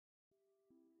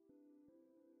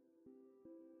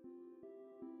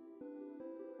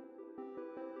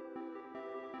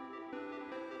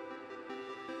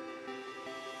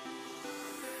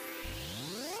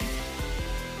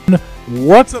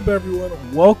What's up, everyone?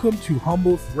 Welcome to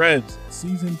Humble Threads,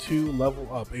 Season 2 Level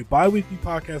Up, a bi-weekly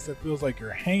podcast that feels like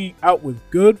you're hanging out with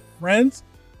good friends,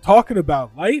 talking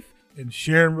about life, and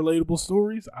sharing relatable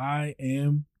stories. I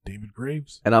am David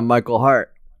Graves. And I'm Michael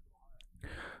Hart.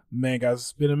 Man, guys,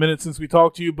 it's been a minute since we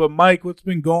talked to you, but Mike, what's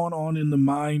been going on in the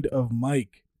mind of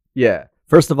Mike? Yeah.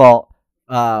 First of all,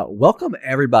 welcome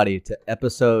everybody to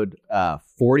episode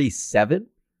 47.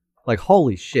 Like,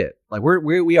 holy shit. Like,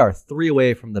 we are 3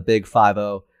 away from the big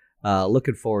 5-0.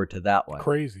 Looking forward to that one.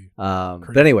 Crazy.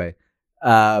 But anyway,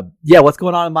 what's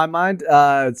going on in my mind?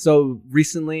 So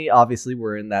recently, obviously,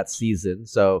 we're in that season.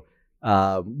 So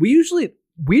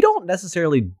we don't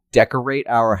necessarily decorate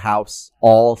our house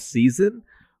all season.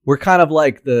 We're kind of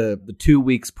like the 2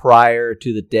 weeks prior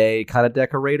to the day kind of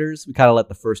decorators. We kind of let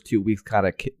the first 2 weeks kind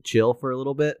of chill for a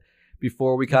little bit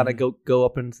before we kind of go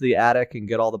up into the attic and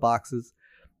get all the boxes.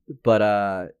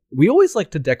 But we always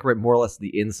like to decorate more or less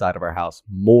the inside of our house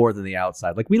more than the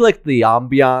outside. Like, we like the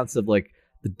ambiance of like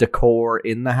the decor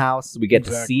in the house. We get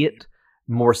to see it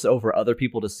more so for other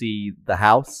people to see the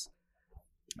house.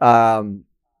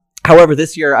 However,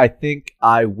 this year I think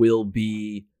I will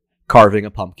be carving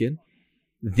a pumpkin.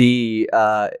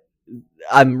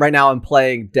 I'm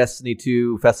playing Destiny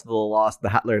 2 Festival of Lost,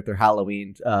 their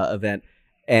Halloween event.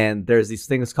 And there's these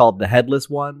things called the headless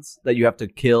ones that you have to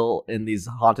kill in these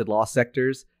haunted lost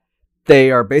sectors.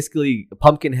 They are basically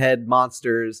pumpkin head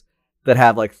monsters that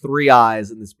have like 3 eyes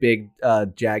and this big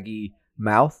jaggy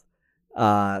mouth.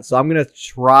 So I'm going to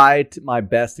try my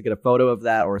best to get a photo of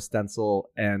that or a stencil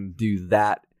and do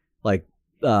that like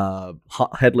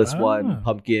headless one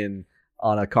pumpkin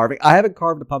on a carving. I haven't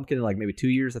carved a pumpkin in like maybe 2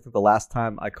 years. I think the last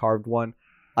time I carved one,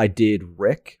 I did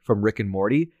Rick from Rick and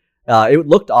Morty. It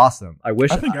looked awesome. I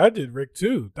think I did Rick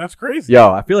too. That's crazy. Yo,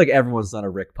 I feel like everyone's done a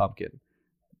Rick pumpkin.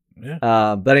 Yeah.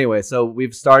 But anyway, so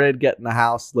we've started getting the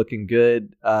house looking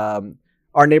good.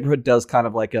 Our neighborhood does kind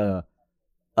of like a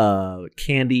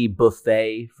candy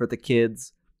buffet for the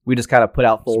kids. We just kind of put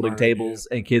out folding tables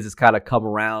and kids just kind of come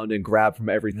around and grab from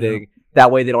everything. Yeah.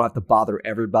 That way they don't have to bother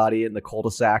everybody in the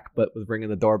cul-de-sac, but with ringing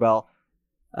the doorbell.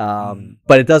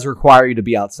 But it does require you to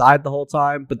be outside the whole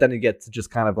time. But then you get to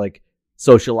just kind of like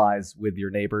socialize with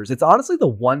your neighbors. It's honestly the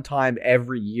one time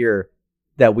every year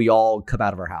that we all come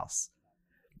out of our house.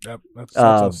 Yep, that's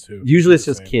us too. Usually it's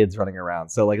just kids running around.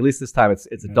 So like at least this time it's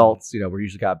adults. You know, we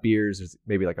usually got beers. There's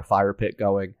maybe like a fire pit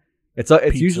going. It's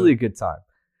usually a good time.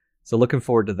 So looking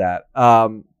forward to that.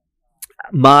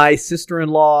 My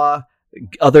sister-in-law,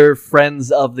 other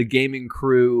friends of the gaming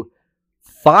crew,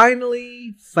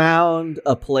 finally found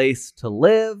a place to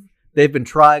live. They've been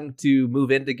trying to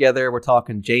move in together. We're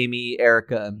talking Jamie,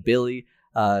 Erica, and Billy.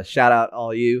 Shout out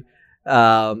all you.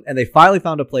 And they finally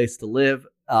found a place to live.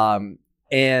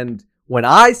 And when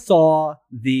I saw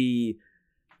an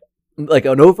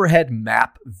overhead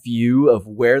map view of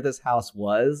where this house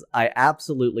was, I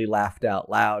absolutely laughed out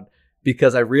loud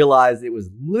because I realized it was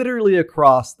literally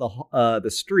across the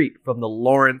street from the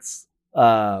Lawrence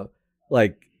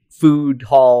food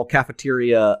hall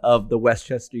cafeteria of the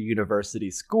Westchester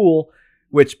University School,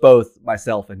 which both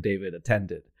myself and David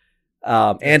attended,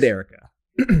 and Erica,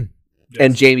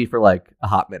 and Jamie for like a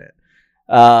hot minute.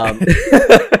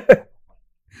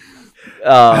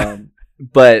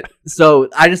 But so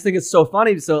I just think it's so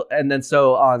funny. So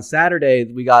on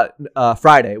Saturday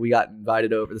Friday we got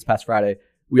invited over. This past Friday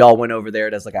we all went over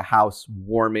there as like a house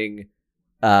warming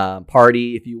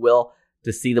party, if you will,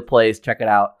 to see the place, check it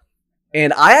out.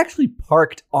 And I actually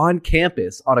parked on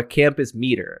campus on a campus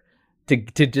meter to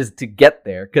get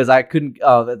there because I couldn't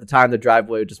at the time. The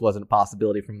driveway just wasn't a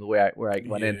possibility from the way where I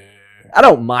went in. I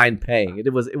don't mind paying.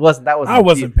 It wasn't. I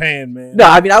wasn't paying, man. No,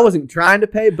 I mean I wasn't trying to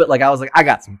pay, but like I was like I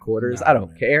got some quarters. I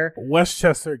don't care.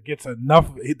 Westchester gets enough.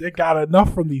 They got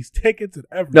enough from these tickets and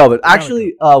everything. No, but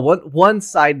actually, one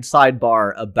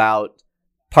sidebar about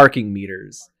parking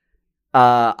meters.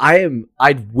 I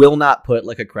will not put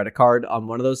like a credit card on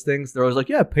one of those things. They're always like,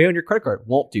 yeah, pay on your credit card.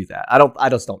 Won't do that. I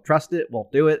just don't trust it.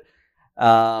 Won't do it.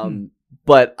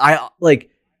 But I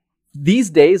like these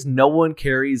days, no one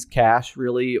carries cash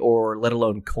really, or let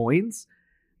alone coins.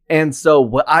 And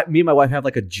so me and my wife have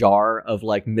like a jar of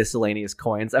like miscellaneous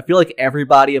coins. I feel like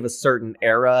everybody of a certain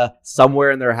era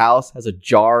somewhere in their house has a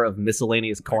jar of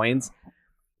miscellaneous coins.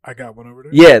 I got one over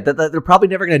there. Yeah, that they're probably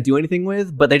never going to do anything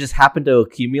with, but they just happen to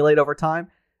accumulate over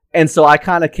time. And so I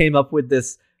kind of came up with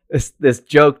this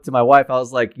joke to my wife. I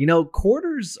was like,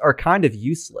 quarters are kind of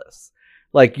useless.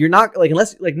 Like you're not like,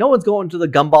 unless like no one's going to the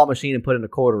gumball machine and putting a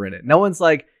quarter in it. No one's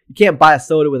like, you can't buy a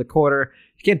soda with a quarter.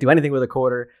 You can't do anything with a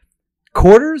quarter.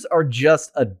 Quarters are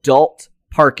just adult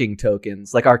parking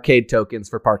tokens, like arcade tokens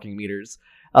for parking meters.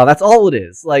 That's all it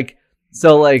is. Like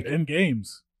So like in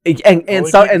games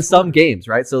and some games,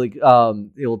 right? So like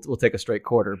we'll take a straight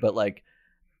quarter, but like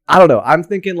I don't know. I'm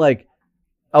thinking like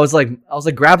I was like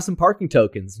grab some parking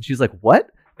tokens, and she's like, what?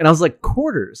 And I was like,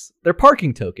 quarters. They're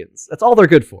parking tokens. That's all they're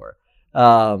good for.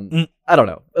 I don't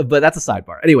know, but that's a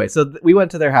sidebar. Anyway, so we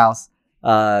went to their house.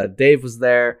 Dave was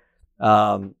there.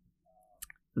 The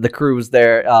crew was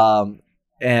there.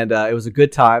 And it was a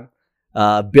good time.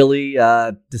 Billy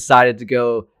decided to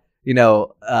go,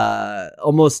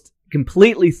 almost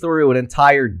completely through an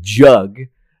entire jug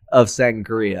of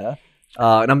sangria.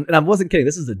 And I wasn't kidding.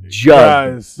 This is a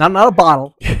jug, guys. not a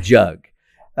bottle, a jug.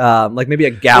 Like maybe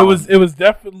a gallon. It was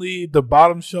definitely the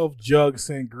bottom shelf jug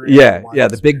sangria. Yeah,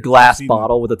 the big glass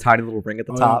bottle with a tiny little ring at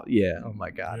the top. Yeah. Oh my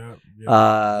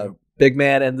god. Big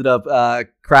man ended up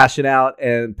crashing out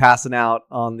and passing out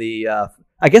on the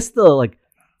I guess the like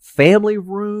family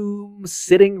room,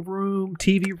 sitting room,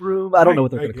 TV room. I don't know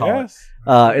what they're gonna call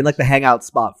it. In like the hangout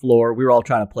spot floor. We were all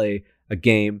trying to play a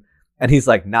game, and he's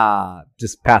like, "Nah,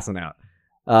 just passing out."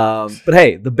 But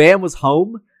hey, the band was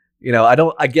home.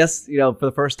 I guess for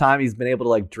the first time he's been able to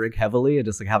like drink heavily and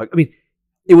just like have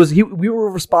we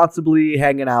were responsibly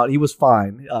hanging out. He was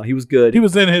fine. He was good. He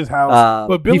was in his house,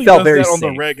 but Billy he felt does very that on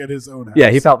safe. the reg at his own house.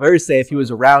 Yeah, he felt very safe. He was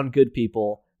around good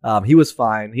people. He was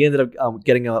fine. He ended up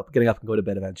getting up and go to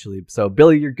bed eventually. So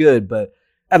Billy, you're good, but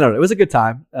I don't know. It was a good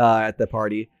time at the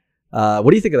party. What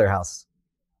do you think of their house?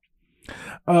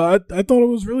 I thought it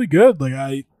was really good. Like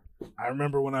I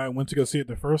remember when I went to go see it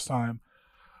the first time.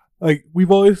 Like we've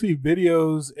always seen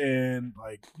videos and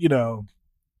like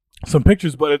some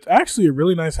pictures, but it's actually a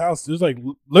really nice house. There's like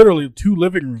literally 2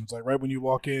 living rooms, like right when you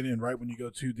walk in and right when you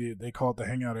go to they call it the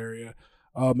hangout area.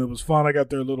 It was fun. I got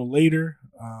there a little later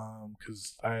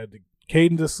because I had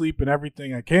Caden to sleep and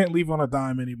everything. I can't leave on a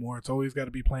dime anymore. It's always got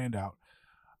to be planned out.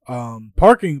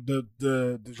 Parking,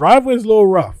 the driveway is a little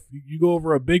rough. You go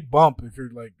over a big bump if you're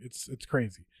like it's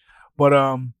crazy, but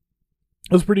it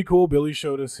was pretty cool. Billy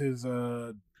showed us his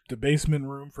the basement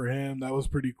room for him. That was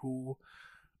pretty cool.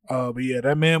 But yeah,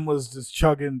 that man was just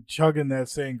chugging that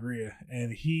sangria,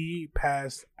 and he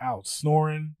passed out,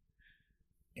 snoring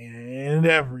and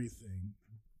everything.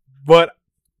 But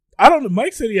I don't know.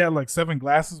 Mike said he had like 7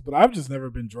 glasses, but I've just never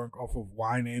been drunk off of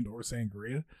wine and or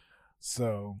sangria.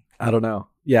 So I don't know.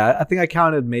 Yeah, I think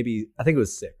it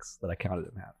was 6 that I counted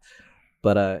him at.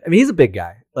 But he's a big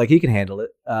guy. Like he can handle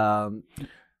it.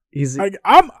 He's like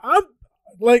I'm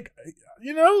like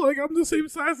I'm the same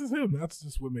size as him. That's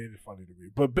just what made it funny to me.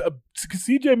 But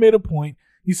CJ made a point.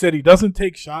 He said he doesn't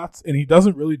take shots and he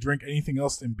doesn't really drink anything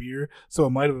else than beer, so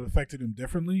it might have affected him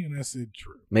differently. And I said,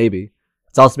 true. Maybe.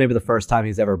 It's also maybe the first time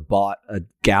he's ever bought a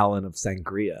gallon of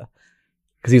sangria.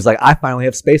 Because he was like, I finally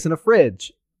have space in a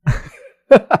fridge.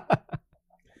 Let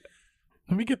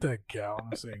me get that gallon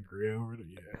of sangria over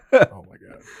there. Yeah. Oh, my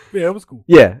God. Yeah, it was cool.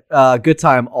 Yeah. Good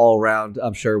time all around.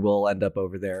 I'm sure we'll end up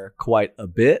over there quite a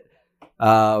bit.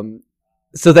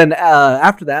 So then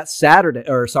after that,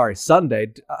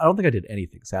 Sunday, I don't think I did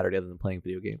anything Saturday other than playing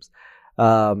video games.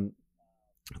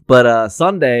 But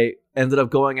Sunday ended up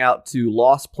going out to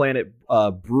Lost Planet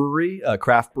Brewery, a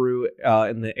craft brew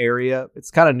in the area.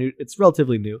 It's kind of new. It's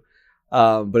relatively new,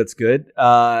 but it's good.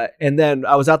 And then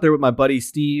I was out there with my buddy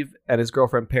Steve and his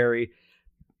girlfriend Perry,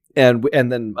 and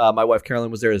then my wife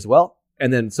Carolyn was there as well.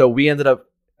 And then so we ended up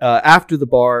after the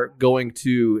bar going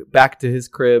back to his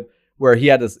crib, where he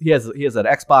has an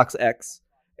Xbox X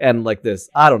and like this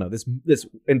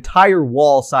entire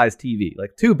wall size TV,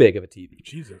 like too big of a TV.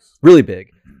 Jesus. Really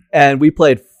big. And we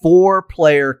played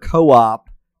 4-player co-op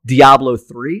Diablo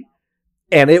 3,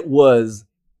 and it was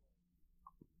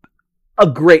a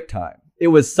great time. It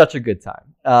was such a good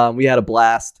time. We had a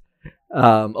blast.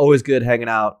 Always good hanging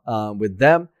out with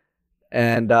them.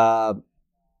 And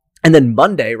then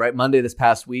Monday this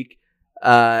past week,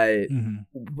 I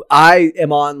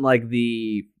am on like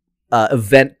the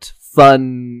event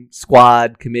fun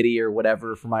squad committee or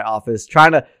whatever for my office,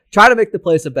 trying to make the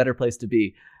place a better place to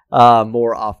be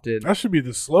more often. That should be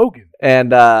the slogan.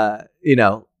 And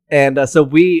so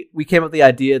we came up with the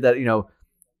idea that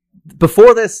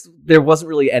before this there wasn't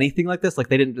really anything like this. Like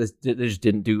they just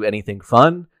didn't do anything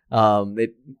fun. No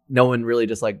one really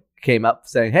just like came up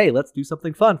saying, hey, let's do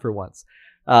something fun for once.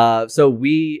 So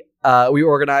we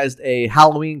organized a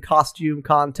Halloween costume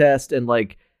contest and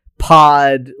like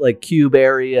pod, like cube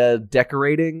area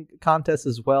decorating contest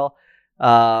as well.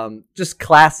 Just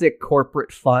classic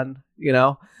corporate fun,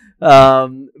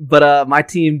 but my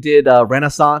team did a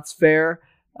Renaissance fair,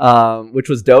 which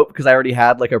was dope because I already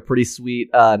had like a pretty sweet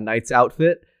Knights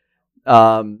outfit.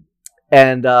 And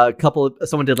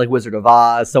someone did like Wizard of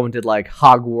Oz, someone did like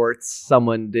Hogwarts,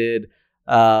 someone did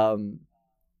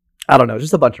I don't know,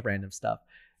 just a bunch of random stuff.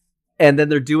 And then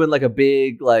they're doing like a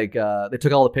big like they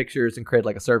took all the pictures and created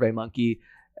like a Survey Monkey,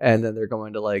 and then they're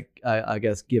going to like I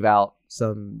guess give out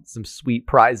some sweet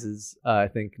prizes I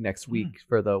think next week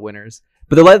for the winners.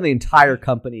 But they're letting the entire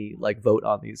company like vote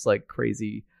on these like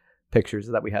crazy pictures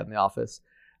that we had in the office.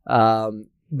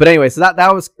 But anyway, so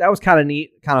that was kind of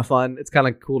neat, kind of fun. It's kind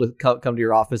of cool to come to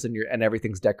your office and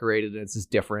everything's decorated and it's just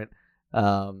different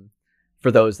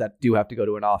for those that do have to go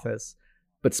to an office.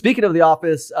 But speaking of the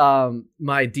office,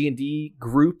 my D&D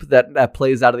group that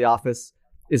plays out of the office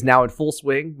is now in full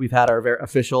swing. We've had our very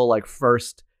official like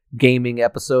first gaming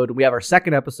episode. We have our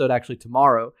second episode actually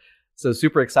tomorrow. So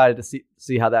super excited to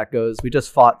see how that goes. We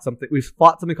just fought something. We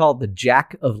fought something called the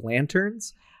Jack of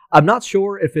Lanterns. I'm not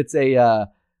sure if it's a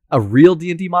real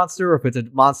D&D monster or if it's a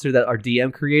monster that our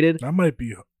DM created. That might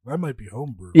be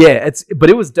homebrew. Yeah, but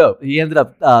it was dope. He ended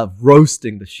up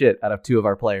roasting the shit out of 2 of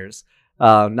our players.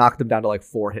 Knocked them down to like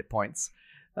 4 hit points.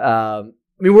 I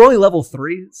mean, we're only level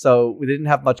 3, so we didn't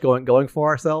have much going for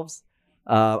ourselves.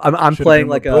 I'm playing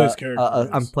like I'm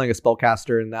playing a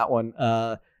spellcaster in that one.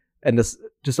 And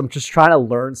I'm just trying to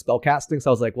learn spellcasting. So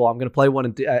I was like, well, I'm going to play one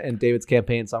in David's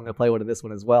campaign, so I'm going to play one in this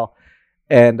one as well.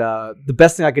 And the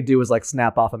best thing I could do was like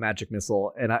snap off a magic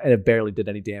missile, and it barely did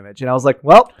any damage. And I was like,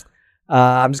 well,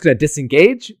 I'm just going to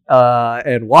disengage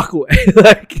and walk away.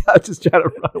 Like, I'm just trying to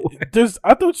run away.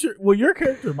 I thought your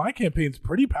character in my campaign's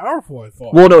pretty powerful, I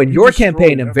thought. Well, no, in your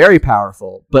campaign, I'm very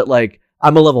powerful. But, like,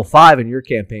 I'm a level 5 in your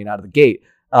campaign out of the gate.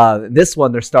 This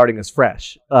one, they're starting as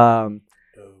fresh.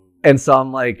 And so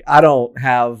I'm like, I don't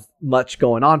have much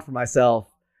going on for myself.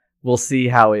 We'll see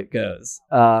how it goes.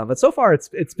 But so far,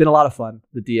 it's been a lot of fun.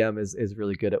 The DM is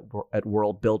really good at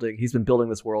world building. He's been building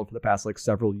this world for the past, like,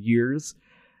 several years.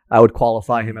 I would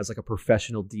qualify him as like a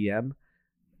professional DM.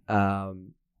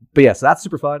 But yeah, so that's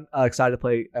super fun. Excited to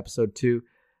play episode 2.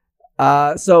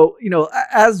 So, you know,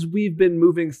 as we've been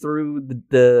moving through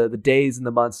the days and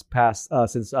the months past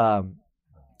since the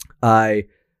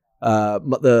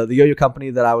yo-yo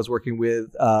company that I was working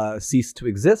with ceased to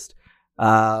exist.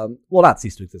 Well, not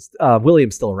ceased to exist.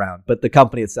 William's still around, but the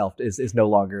company itself is no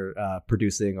longer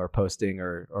producing or posting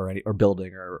or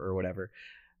building or whatever.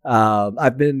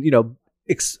 I've been, you know,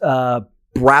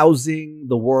 browsing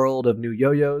the world of new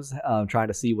yo-yos, trying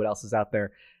to see what else is out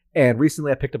there. And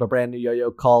recently I picked up a brand new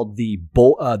yo-yo called the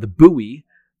buoy,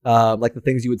 like the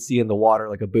things you would see in the water,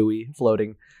 like a buoy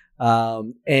floating.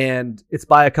 And it's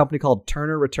by a company called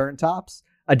Turner Return Tops.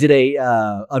 I did a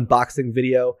unboxing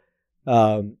video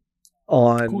on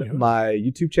my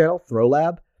YouTube channel, Throw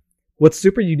Lab. What's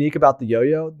super unique about the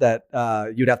yo-yo that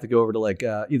you'd have to go over to like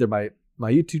either my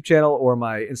YouTube channel or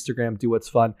my Instagram, Do What's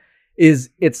Fun, is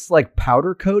it's like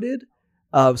powder coated.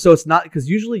 So it's not, because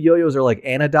usually yo-yos are like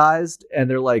anodized and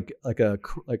they're like I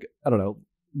don't know,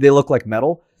 they look like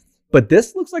metal, but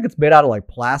this looks like it's made out of like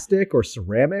plastic or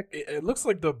ceramic. It looks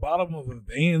like the bottom of a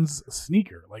Vans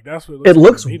sneaker. Like that's what it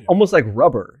looks almost like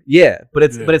rubber. Yeah, but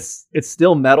it's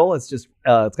still metal. It's just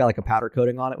it's got like a powder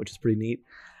coating on it, which is pretty neat.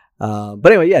 But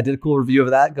anyway, yeah, I did a cool review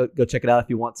of that. Go check it out if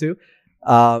you want to.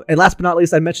 And last but not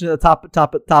least, I mentioned at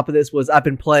the top of this was I've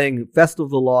been playing Festival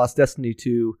of the Lost, Destiny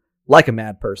 2, like a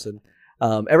mad person.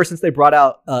 Ever since they brought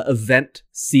out event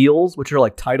seals, which are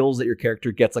like titles that your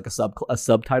character gets like a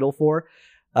subtitle for,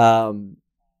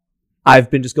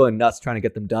 I've been just going nuts trying to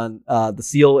get them done. The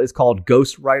seal is called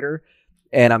Ghost Rider,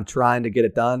 and I'm trying to get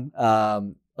it done. A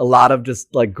lot of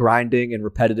just like grinding and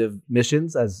repetitive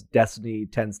missions, as Destiny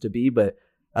tends to be, but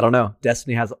I don't know.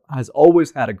 Destiny has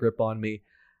always had a grip on me.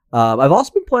 I've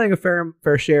also been playing a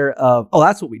fair share of. Oh,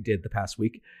 that's what we did the past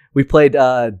week. We played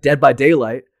Dead by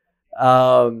Daylight,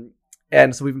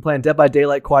 and so we've been playing Dead by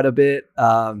Daylight quite a bit.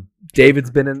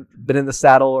 David's been in the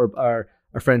saddle, or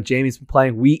our friend Jamie's been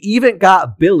playing. We even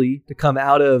got Billy to come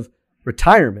out of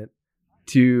retirement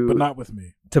but not with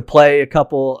me, to play a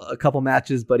couple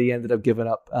matches, but he ended up giving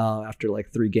up after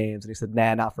like 3 games, and he said,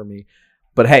 "Nah, not for me."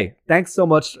 But hey, thanks so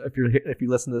much if you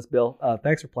listen to this, Bill.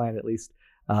 Thanks for playing at least.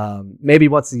 Maybe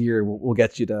once a year we'll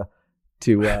get you to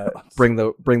bring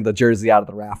the jersey out of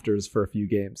the rafters for a few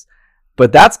games.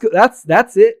 But that's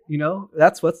it. You know,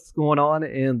 that's what's going on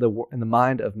in the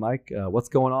mind of Mike. What's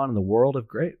going on in the world of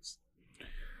Graves?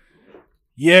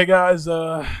 Yeah, guys,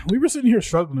 we were sitting here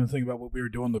struggling to think about what we were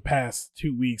doing the past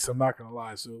 2 weeks. I'm not gonna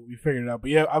lie, so we figured it out.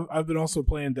 But yeah, I've been also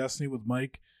playing Destiny with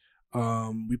Mike.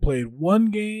 We played 1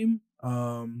 game.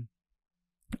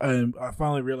 And I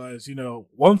finally realized, you know,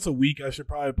 once a week I should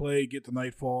probably play, get to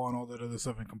Nightfall and all that other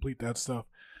stuff and complete that stuff.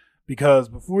 Because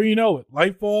before you know it,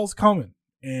 Nightfall's coming.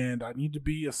 And I need to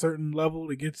be a certain level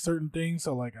to get certain things.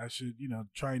 So, like, I should, you know,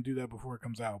 try and do that before it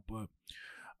comes out. But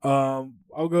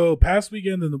I'll go past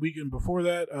weekend and the weekend before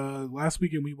that. Last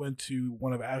weekend we went to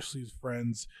one of Ashley's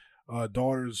friends'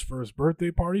 daughter's first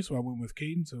birthday party, so I went with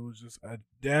Caden. So it was just a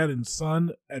dad and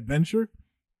son adventure.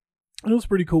 It was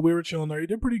pretty cool. We were chilling there. He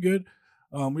did pretty good.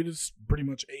 We just pretty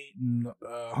much ate and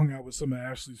hung out with some of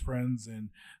Ashley's friends, and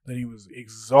then he was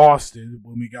exhausted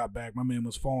when we got back. My man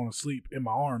was falling asleep in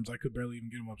my arms. I could barely even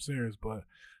get him upstairs, but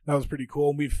that was pretty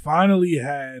cool. And we finally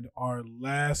had our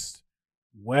last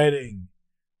wedding.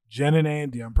 Jen and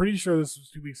Andy. I'm pretty sure this was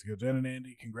 2 weeks ago. Jen and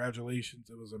Andy, congratulations.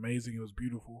 It was amazing. It was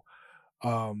beautiful.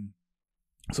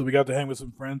 So we got to hang with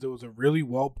some friends. It was a really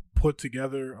well put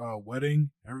together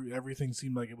wedding. Everything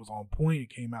seemed like it was on point. It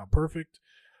came out perfect.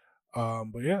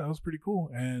 But yeah, that was pretty cool.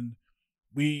 And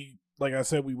we, like I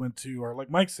said, we went to, or like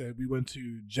Mike said, we went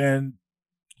to Jeb's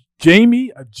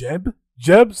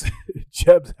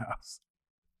house.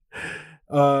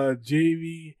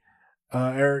 Jamie,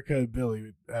 Erica, and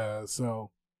Billy.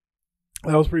 So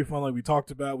that was pretty fun. Like we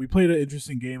talked about, we played an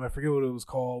interesting game. I forget what it was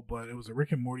called, but it was a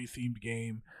Rick and Morty themed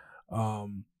game.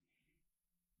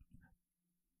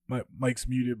 Mike's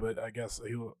muted, but I guess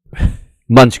he'll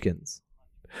Munchkins,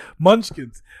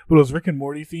 but it was Rick and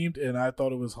Morty themed, and I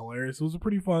thought it was hilarious. It was a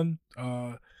pretty fun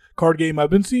card game. I've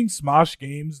been seeing Smosh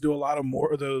Games do a lot of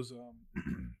more of those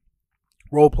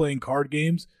role playing card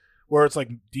games where it's like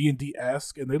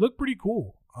D&D-esque, and they look pretty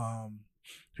cool.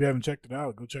 If you haven't checked it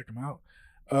out, go check them out.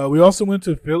 We also went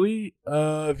to Philly.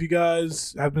 If you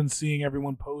guys have been seeing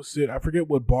everyone post it, I forget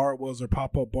what bar it was or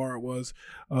pop-up bar it was,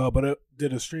 but it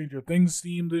did a Stranger Things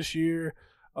theme this year.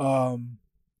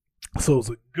 So it was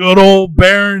a good old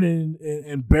Baron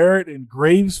and Barrett and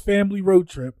Graves family road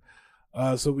trip.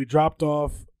 So we dropped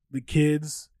off the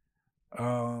kids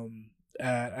at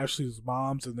Ashley's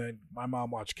mom's, and then my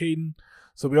mom watched Caden.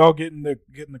 So we all get in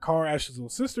the car. Ashley's little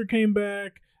sister came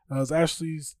back. It was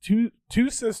Ashley's two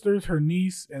sisters, her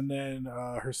niece, and then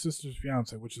her sister's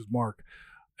fiance, which is Mark.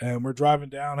 And we're driving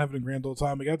down, having a grand old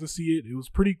time. We got to see it. It was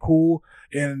pretty cool.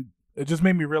 And it just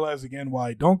made me realize again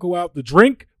why don't go out. The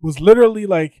drink was literally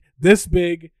like this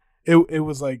big. It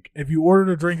was like if you ordered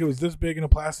a drink, it was this big in a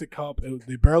plastic cup.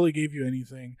 They barely gave you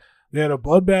anything. They had a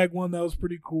blood bag one that was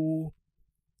pretty cool.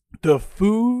 The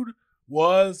food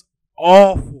was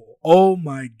awful. Oh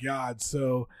my God.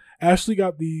 So Ashley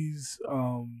got these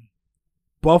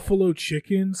buffalo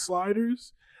chicken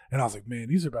sliders, and I was like, man,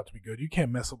 these are about to be good. You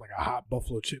can't mess up like a hot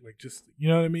buffalo chicken, like just, you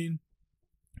know what I mean?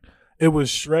 It was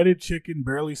shredded chicken,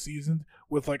 barely seasoned,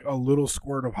 with like a little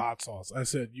squirt of hot sauce. I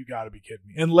said, you gotta be kidding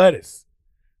me. And lettuce.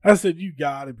 I said, you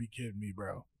gotta be kidding me,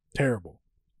 bro. Terrible.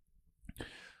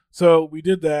 So we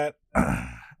did that.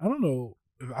 I don't know.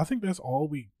 I think that's all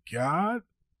we got.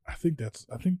 I think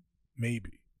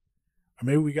maybe. Or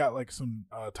maybe we got like some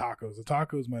tacos. The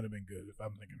tacos might have been good if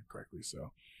I'm thinking correctly.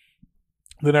 So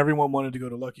then everyone wanted to go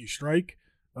to Lucky Strike,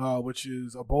 which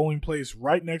is a bowling place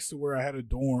right next to where I had a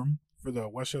dorm for the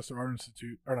Westchester Art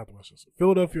Institute, or not the Westchester,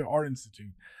 Philadelphia Art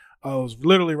Institute. It was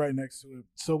literally right next to it.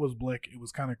 So was Blick. It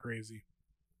was kind of crazy.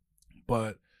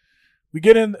 But we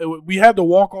get in, we had to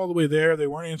walk all the way there. They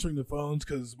weren't answering the phones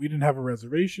because we didn't have a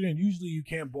reservation. And usually you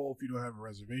can't bowl if you don't have a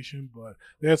reservation, but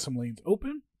they had some lanes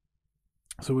open.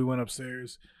 So we went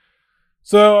upstairs.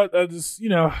 So I just,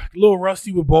 a little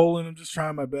rusty with bowling. I'm just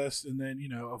trying my best. And then,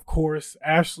 of course,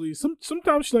 Ashley,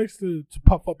 sometimes she likes to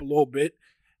puff up a little bit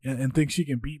and think she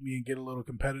can beat me and get a little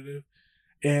competitive.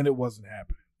 And it wasn't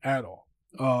happening at all.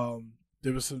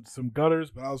 There was some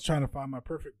gutters, but I was trying to find my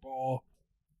perfect ball.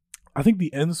 I think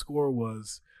the end score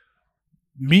was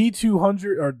me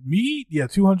 203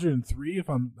 if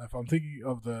I'm thinking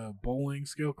of the bowling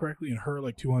scale correctly, and her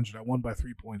like 200. I won by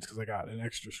 3 points because I got an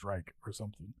extra strike or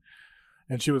something,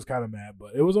 and she was kind of mad.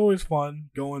 But it was always fun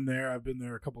going there. I've been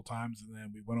there a couple times, and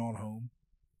then we went on home.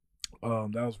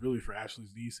 That was really for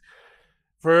Ashley's niece.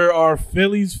 For our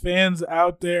Phillies fans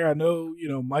out there, I know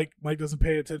Mike doesn't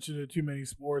pay attention to too many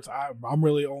sports. I'm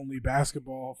really only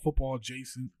basketball, football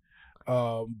adjacent.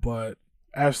 But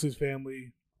Ashley's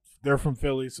family, they're from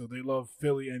Philly, so they love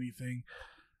Philly anything.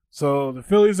 So the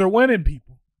Phillies are winning,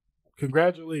 people.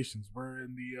 Congratulations. We're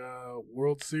in the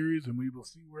World Series, and we will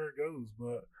see where it goes.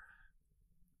 But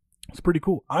it's pretty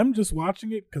cool. I'm just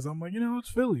watching it because I'm like, it's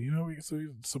Philly. So we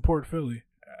support Philly.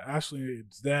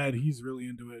 Ashley's dad, he's really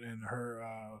into it, and her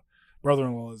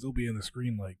brother-in-law they'll be in the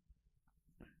screen like,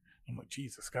 I'm like,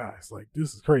 Jesus, guys, like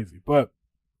this is crazy. But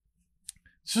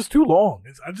it's just too long.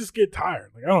 I just get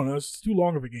tired. Like, I don't know. It's too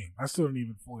long of a game. I still don't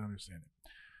even fully understand it.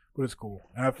 But it's cool.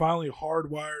 And I finally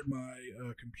hardwired my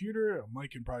computer.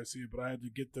 Mike can probably see it, but I had to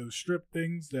get those strip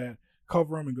things that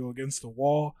cover them and go against the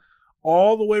wall.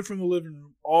 All the way from the living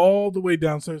room, all the way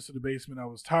downstairs to the basement. I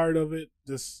was tired of it.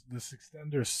 This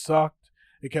extender sucked.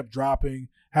 it kept dropping.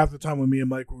 Half the time when me and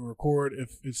Mike would record,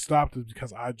 if it stopped, it's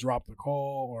because I dropped the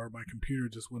call or my computer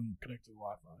just wouldn't connect to the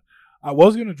Wi-Fi. I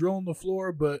was gonna drill on the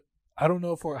floor, but I don't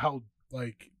know for how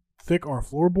like thick our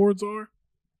floorboards are.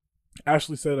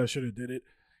 Ashley said I should have did it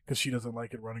because she doesn't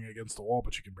like it running against the wall,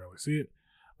 but you can barely see it.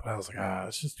 But I was like,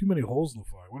 it's just too many holes in the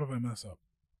floor. What if I mess up?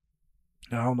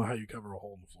 I don't know how you cover a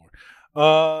hole in the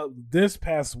floor. This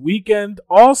past weekend,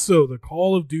 also the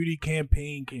Call of Duty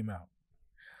campaign came out.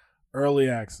 Early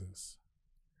access.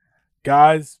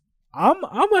 Guys, I'm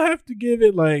gonna have to give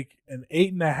it like an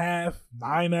 8.5,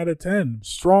 9 out of 10.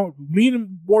 Strong,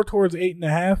 leaning more towards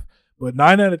 8.5, but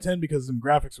 9 out of 10 because them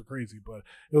graphics were crazy. But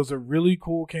it was a really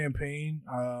cool campaign.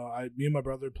 Me and my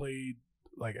brother played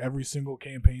like every single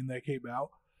campaign that came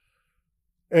out,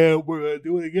 and we're gonna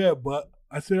do it again. But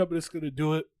I said I'm just gonna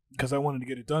do it because I wanted to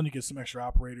get it done. You get some extra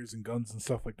operators and guns and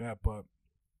stuff like that. But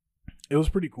it was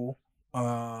pretty cool.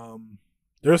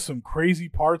 There's some crazy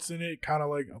parts in it, kind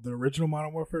of like the original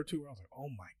Modern Warfare 2, where I was like, oh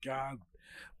my God.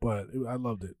 But I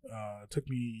loved it. It took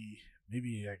me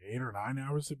maybe like 8 or 9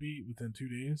 hours to beat within 2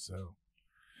 days. So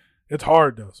it's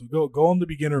hard, though. So go on the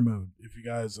beginner mode if you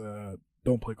guys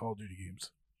don't play Call of Duty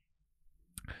games.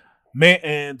 Man,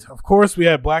 and of course, we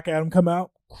had Black Adam come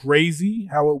out. Crazy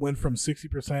how it went from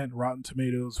 60% Rotten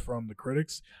Tomatoes from the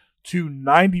critics to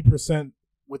 90%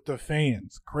 with the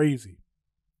fans. Crazy.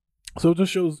 So it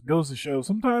just goes to show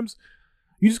sometimes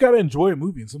you just got to enjoy a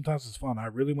movie, and sometimes it's fun. I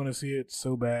really want to see it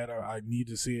so bad. I need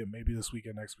to see it maybe this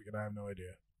weekend, next weekend. I have no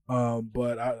idea.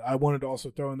 But I wanted to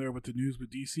also throw in there with the news with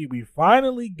DC. We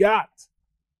finally got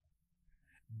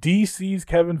DC's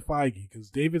Kevin Feige, because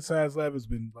David Zaslav has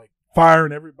been like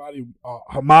firing everybody.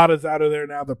 Hamada's out of there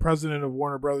now. The president of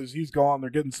Warner Brothers, he's gone. They're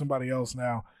getting somebody else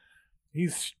now.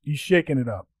 He's shaking it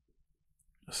up.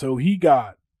 So he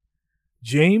got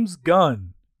James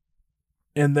Gunn.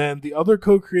 And then the other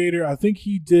co-creator, I think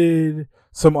he did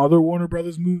some other Warner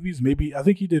Brothers movies. Maybe, I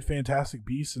think he did Fantastic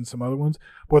Beasts and some other ones.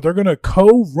 But they're going to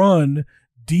co-run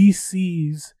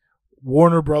DC's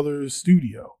Warner Brothers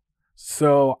studio.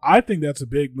 So I think that's a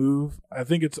big move. I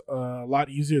think it's a lot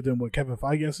easier than what Kevin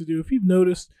Feige has to do. If you've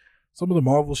noticed, some of the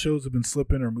Marvel shows have been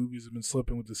slipping, or movies have been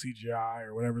slipping with the CGI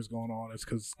or whatever's going on. It's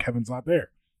because Kevin's not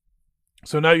there.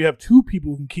 So now you have two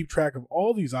people who can keep track of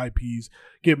all these IPs,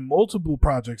 get multiple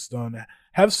projects done,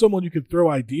 have someone you can throw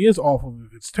ideas off of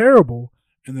if it's terrible,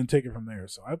 and then take it from there.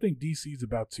 So I think DC's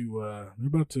about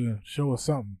to show us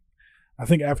something. I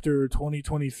think after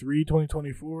 2023,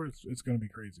 2024, it's going to be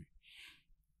crazy.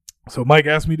 So Mike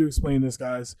asked me to explain this,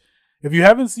 guys. If you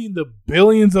haven't seen the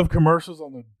billions of commercials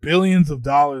on the billions of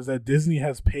dollars that Disney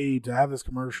has paid to have this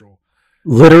commercial,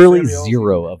 literally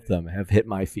zero of them have hit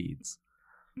my feeds.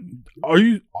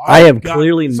 I am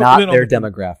clearly not their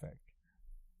demographic.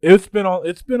 It's been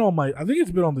on my, I think it's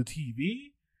been on the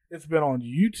TV. It's been on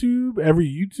YouTube, every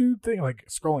YouTube thing, like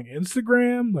scrolling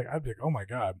Instagram. Like, I'd be like, oh my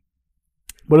God.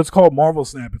 But it's called Marvel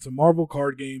Snap. It's a Marvel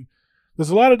card game. There's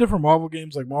a lot of different Marvel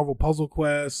games, like Marvel Puzzle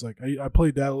Quest. Like, I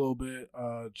played that a little bit.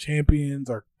 Champions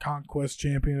or Conquest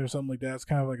Champion or something like that. It's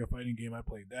kind of like a fighting game. I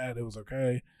played that. It was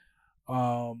okay.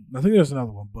 I think there's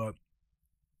another one, but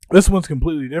this one's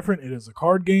completely different. It is a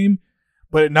card game,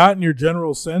 but not in your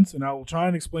general sense, and I will try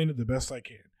and explain it the best I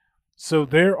can. So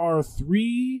there are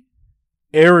 3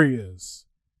 areas.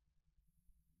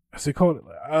 What's it called?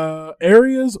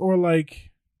 Areas, or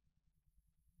like,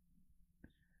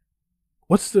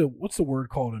 what's the word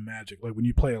called in Magic? Like when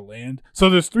you play a land. So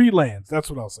there's 3 lands. That's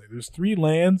what I'll say. There's 3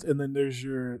 lands, and then there's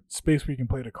your space where you can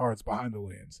play the cards behind the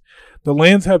lands. The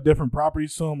lands have different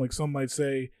properties to them. Like some might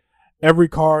say, every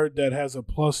card that has a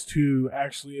 +2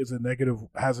 actually has a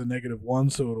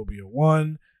 -1, so it'll be a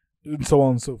 1, and so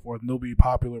on and so forth. And there'll be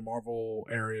popular Marvel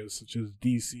areas such as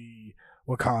DC,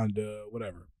 Wakanda,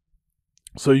 whatever.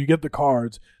 So you get the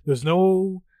cards. There's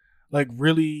no like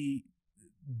really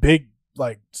big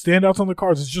like standouts on the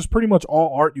cards. It's just pretty much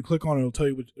all art. You click on it, it'll tell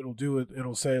you what it'll do.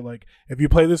 It'll say like, if you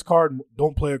play this card,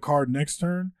 don't play a card next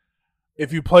turn.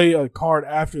 If you play a card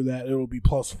after that, it'll be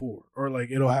 +4, or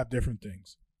like it'll have different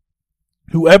things.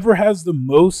 Whoever has the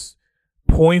most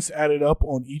points added up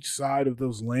on each side of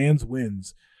those lands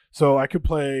wins. So I could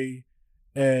play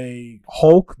a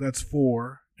Hulk, that's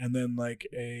 4, and then like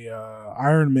a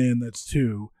Iron Man, that's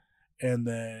 2, and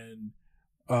then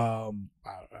I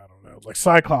don't know, like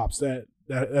Cyclops,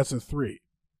 that's a 3.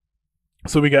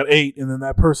 So we got 8, and then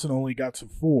that person only got to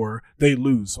 4, they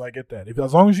lose. So I get that.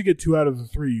 As long as you get 2 out of the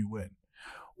 3, you win.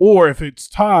 Or if it's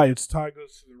tie goes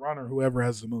to the runner, whoever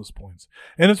has the most points.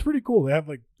 And it's pretty cool. They have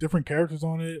like different characters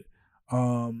on it.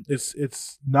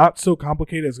 It's not so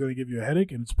complicated it's going to give you a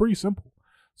headache, and it's pretty simple.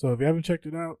 So if you haven't checked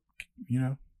it out,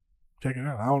 check it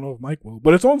out. I don't know if Mike will,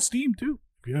 but it's on Steam too.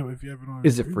 If you have it on,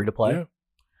 is it free to play? Yeah,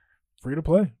 free to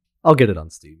play. I'll get it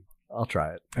on Steam. I'll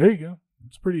try it. There you go.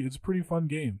 It's a pretty fun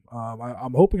game.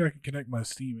 I'm hoping I can connect my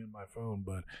Steam in my phone,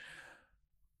 but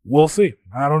we'll see.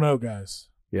 I don't know, guys.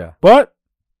 Yeah. But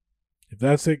if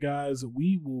that's it, guys,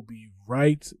 we will be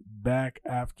right back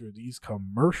after these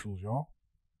commercials, y'all.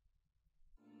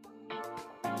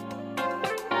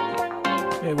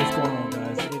 Hey, what's going on,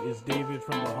 guys? It is David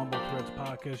from the Humble Threads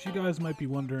podcast. You guys might be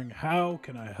wondering, how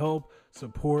can I help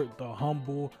support the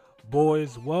Humble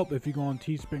Boys? Well, if you go on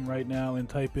Teespring right now and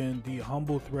type in the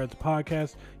Humble Threads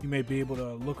podcast, you may be able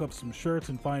to look up some shirts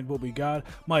and find what we got.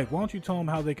 Mike, why don't you tell them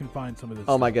how they can find some of this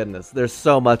stuff? My goodness, there's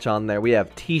so much on there. We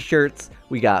have t-shirts,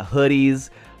 we got hoodies,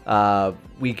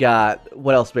 we got,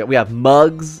 what else? We have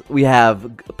mugs, we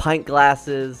have pint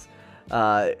glasses,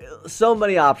 so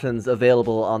many options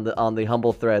available on the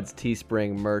Humble Threads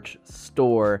Teespring merch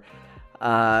store.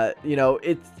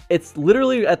 It's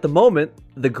literally at the moment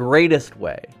the greatest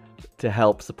way to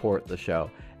help support the show,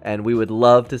 and we would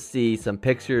love to see some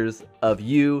pictures of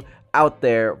you out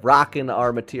there rocking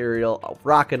our material,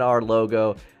 rocking our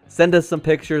logo. Send us some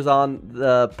pictures on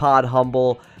the Pod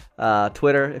Humble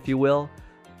Twitter, if you will.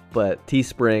 But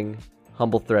Teespring,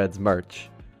 Humble Threads merch,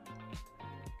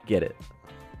 get it.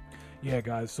 Yeah,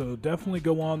 guys, so definitely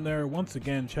go on there. Once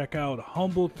again, check out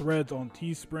Humble Threads on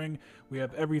Teespring. We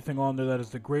have everything on there. That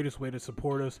is the greatest way to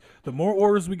support us. The more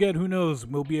orders we get, who knows,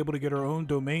 we'll be able to get our own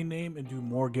domain name and do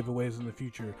more giveaways in the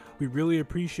future. We really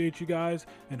appreciate you guys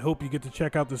and hope you get to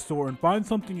check out the store and find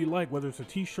something you like, whether it's a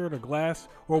t-shirt, a glass,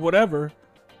 or whatever.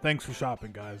 Thanks for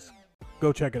shopping, guys.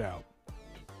 Go check it out.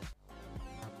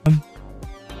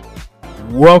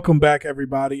 Welcome back,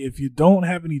 everybody. If you don't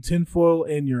have any tinfoil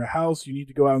in your house, you need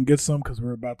to go out and get some, because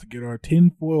we're about to get our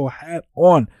tinfoil hat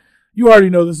on. You already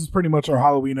know this is pretty much our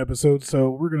Halloween episode, so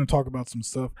we're going to talk about some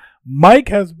stuff. Mike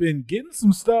has been getting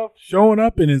some stuff showing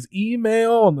up in his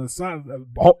email on the side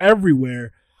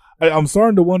everywhere. I'm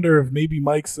starting to wonder if maybe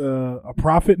Mike's a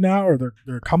prophet now, or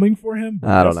they're coming for him. But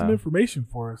I don't know. Some information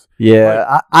for us.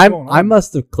 Yeah, I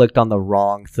must have clicked on the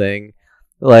wrong thing.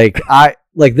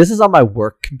 This is on my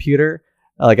work computer.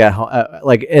 At home,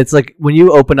 it's like when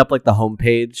you open up like the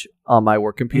homepage on my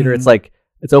work computer, it's like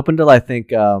it's open to I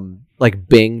think like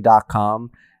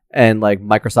Bing.com and like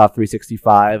Microsoft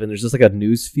 365, and there's just like a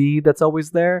news feed that's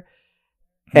always there,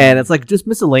 and it's like just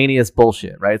miscellaneous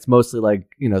bullshit, right? It's mostly like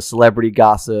celebrity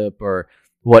gossip or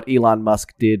what Elon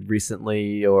Musk did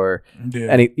recently or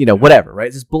any whatever, right?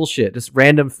 It's just bullshit, just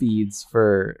random feeds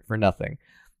for nothing.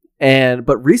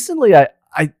 But recently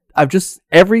I've just,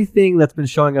 everything that's been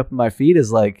showing up in my feed is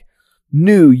like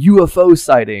new UFO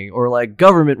sighting or like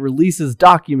government releases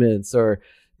documents or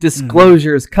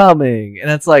disclosures coming.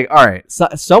 And it's like, all right,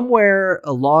 somewhere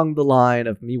along the line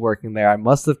of me working there, I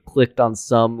must have clicked on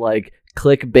some like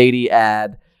clickbaity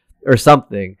ad or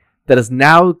something that has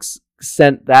now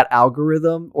sent that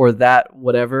algorithm or that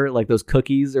whatever, like those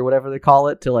cookies or whatever they call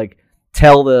it, to like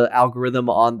tell the algorithm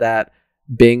on that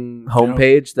Bing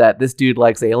homepage that this dude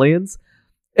likes aliens.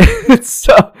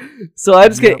 so I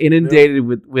just get inundated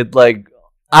with like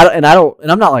I'm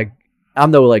not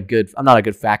a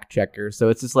good fact checker, so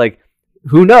it's just like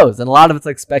who knows, and a lot of it's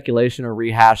like speculation or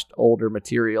rehashed older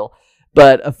material.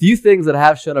 But a few things that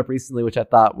have shown up recently, which I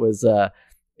thought was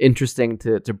interesting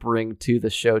to bring to the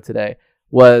show today,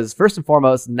 was first and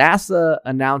foremost, NASA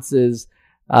announces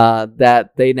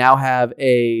that they now have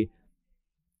a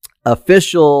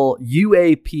official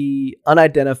UAP,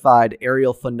 unidentified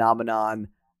aerial phenomenon,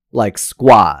 like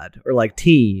squad or like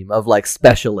team of like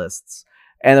specialists.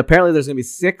 And apparently there's going to be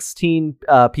 16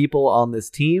 people on this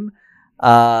team.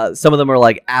 Some of them are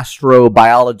like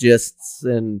astrobiologists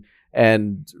and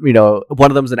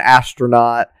one of them's an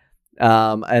astronaut.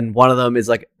 And one of them is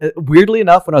like, weirdly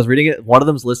enough, when I was reading it, one of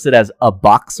them's listed as a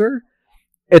boxer.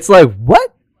 It's like,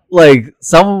 what? Like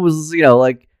someone was,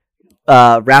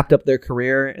 wrapped up their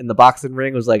career in the boxing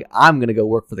ring, was like, I'm going to go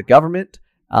work for the government.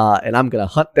 And I'm going to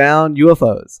hunt down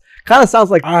UFOs. Kind of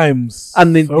sounds like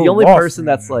the only person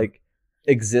that's like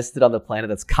existed on the planet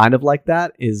that's kind of like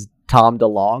that is Tom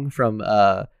DeLonge from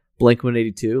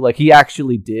Blink-182. Like he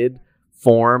actually did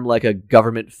form like a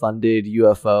government funded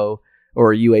UFO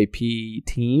or UAP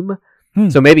team.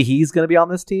 So maybe he's going to be on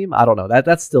this team. I don't know.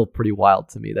 That's still pretty wild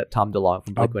to me that Tom DeLonge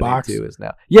from Blink-182 is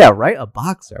now. Yeah, right? A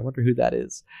boxer. I wonder who that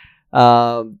is.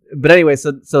 But anyway,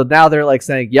 so now they're like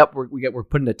saying, yep, we're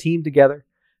putting a team together.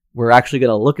 We're actually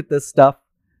going to look at this stuff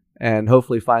and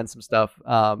hopefully find some stuff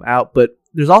out. But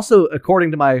there's also,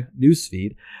 according to my news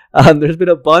feed, there's been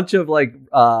a bunch of like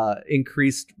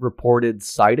increased reported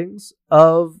sightings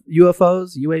of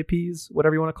UFOs, UAPs,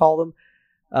 whatever you want to call them.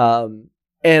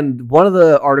 And one of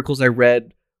the articles I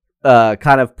read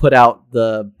kind of put out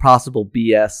the possible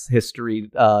BS history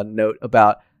note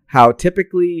about how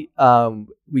typically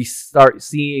we start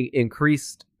seeing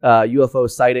increased UFO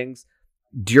sightings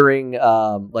during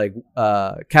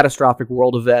catastrophic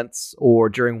world events or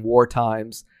during war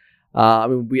times. I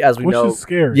mean, we know, which is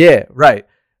scary. Yeah, right.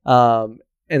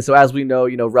 And so as we know,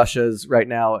 Russia's right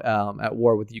now at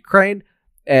war with Ukraine.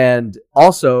 And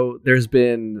also there's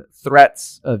been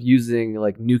threats of using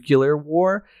like nuclear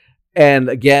war. And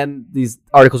again, these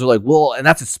articles are like, well, and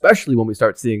that's especially when we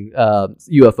start seeing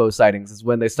UFO sightings is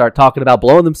when they start talking about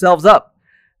blowing themselves up.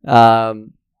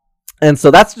 And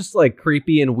so that's just like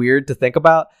creepy and weird to think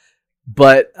about.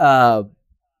 But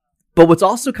what's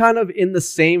also kind of in the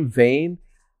same vein,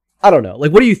 I don't know.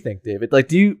 Like, what do you think, David?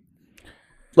 Like,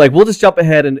 we'll just jump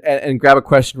ahead and grab a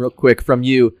question real quick from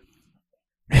you.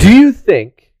 Do you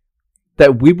think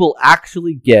that we will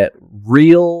actually get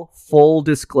real full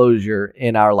disclosure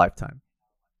in our lifetime?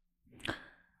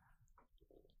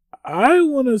 I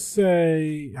want to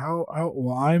say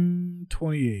well, I'm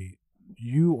 28.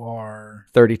 You are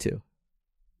 32.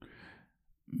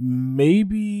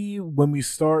 Maybe when we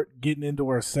start getting into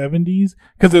our 70s,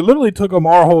 because it literally took them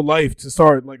our whole life to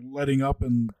start like letting up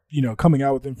and coming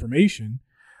out with information.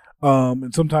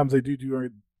 And sometimes they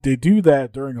do that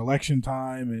during election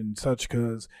time and such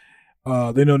because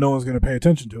they know no one's going to pay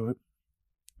attention to it.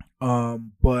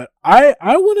 But I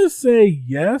want to say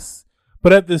yes,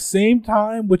 but at the same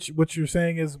time, what you're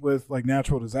saying is with like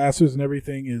natural disasters and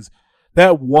everything is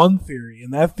that one theory,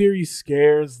 and that theory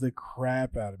scares the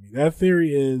crap out of me. That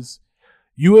theory is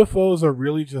UFOs are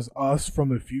really just us from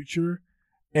the future,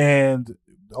 and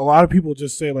a lot of people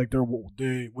just say like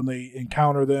they when they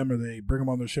encounter them or they bring them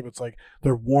on their ship, it's like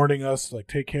they're warning us like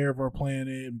take care of our planet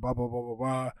and blah blah blah blah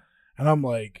blah. And I'm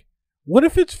like, what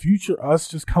if it's future us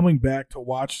just coming back to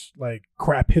watch like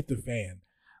crap hit the fan?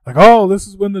 Like, oh, this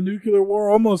is when the nuclear war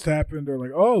almost happened, or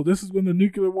like, oh, this is when the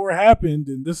nuclear war happened,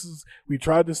 and we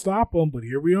tried to stop them, but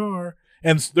here we are,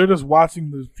 and they're just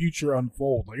watching the future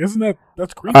unfold. Like,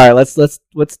 that's creepy? All right,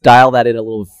 let's dial that in a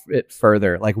little bit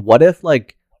further. Like, what if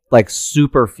like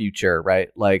super future, right?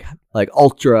 Like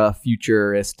ultra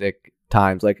futuristic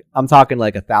times. Like, I'm talking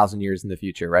like 1,000 years in the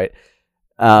future, right?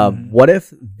 What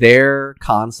if their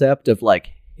concept of like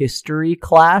history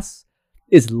class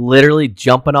is literally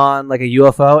jumping on like a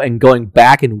UFO and going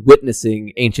back and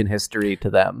witnessing ancient history to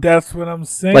them? That's what I'm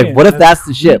saying. Like, what if that's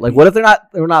the shit? Like, what if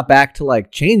they're not back to like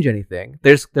change anything?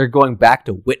 They're going back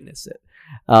to witness it.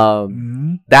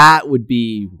 That would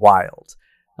be wild.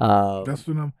 That's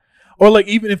what or like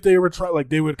even if they were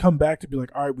they would come back to be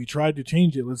like, all right, we tried to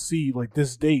change it. Let's see, like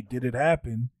this date, did it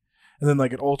happen? And then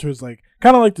like it alters like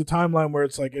kind of like the timeline where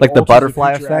it's like the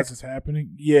butterfly effect as it's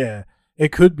happening. Yeah.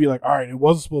 It could be like, all right, it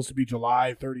wasn't supposed to be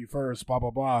July 31st, blah,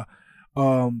 blah,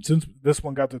 blah. Since this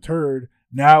one got deterred,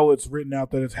 now it's written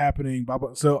out that it's happening, blah,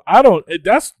 blah. So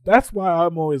that's why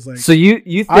I'm always like. So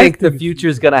you think the future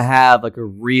is going to have like a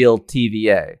real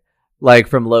TVA, like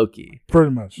from Loki? Pretty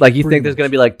much. Like you think there's going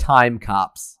to be like time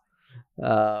cops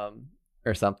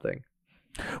or something?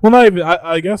 Well, not even,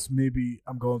 I guess maybe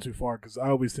I'm going too far because I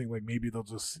always think like maybe they'll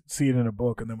just see it in a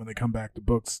book and then when they come back, the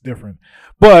book's different.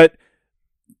 But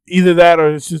either that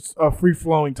or it's just a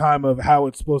free-flowing time of how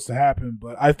it's supposed to happen.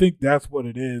 But I think that's what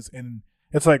it is. And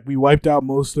it's like we wiped out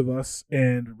most of us,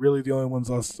 and really the only ones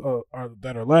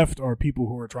that are left are people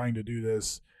who are trying to do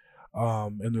this,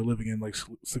 and they're living in like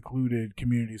secluded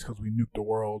communities because we nuked the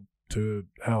world to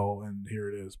hell, and here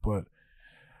it is. But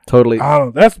totally, I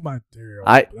don't know. That's my theory.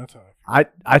 That's how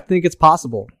I think it's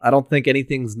possible. I don't think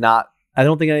anything's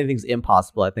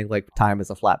impossible. I think like time is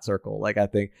a flat circle. Like I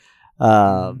think.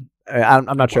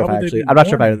 I'm not sure if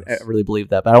I really believe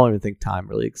that, but I don't even think time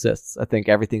really exists. I think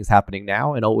everything's happening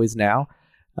now and always now.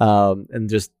 And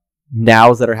just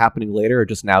nows that are happening later are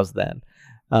just nows then.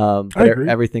 But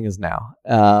everything is now.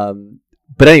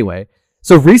 But anyway,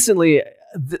 so recently,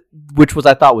 which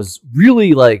I thought was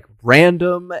really like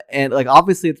random and like,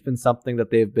 obviously it's been something that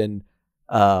they've been,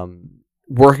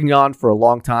 working on for a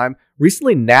long time.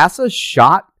 Recently, NASA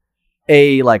shot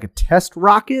a test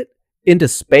rocket into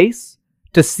space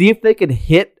to see if they could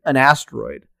hit an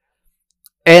asteroid.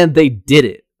 And they did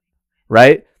it,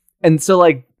 right? And so,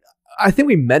 I think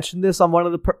we mentioned this on one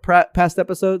of the past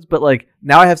episodes, but,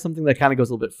 now I have something that kind of goes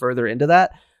a little bit further into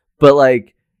that. But,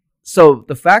 so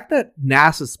the fact that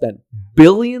NASA spent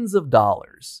billions of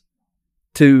dollars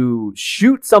to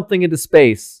shoot something into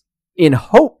space in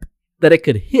hope that it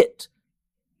could hit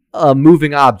a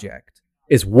moving object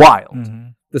is wild. Mm-hmm.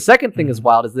 The second thing is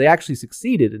wild is they actually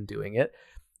succeeded in doing it.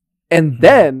 And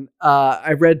then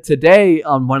I read today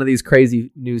on one of these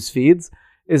crazy news feeds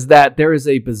is that there is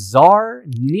a bizarre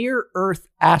near-Earth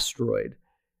asteroid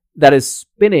that is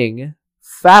spinning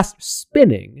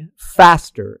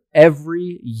faster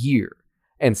every year.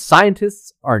 And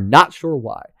scientists are not sure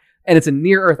why. And it's a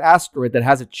near-Earth asteroid that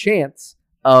has a chance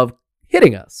of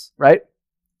hitting us, right?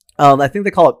 I think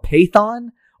they call it Phaethon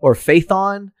or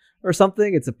Phaethon or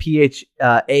something. It's a Phaethon.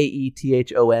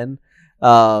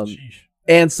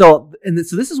 And so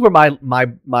this is where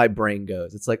my brain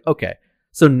goes. It's like, okay,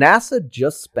 so NASA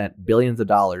just spent billions of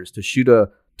dollars to shoot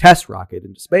a test rocket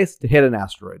into space to hit an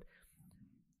asteroid.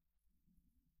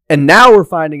 And now we're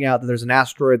finding out that there's an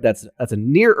asteroid that's a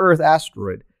near-Earth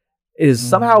asteroid. It is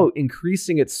somehow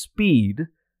increasing its speed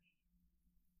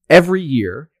every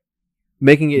year,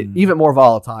 making it even more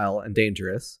volatile and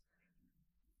dangerous.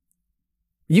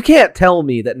 You can't tell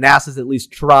me that NASA's at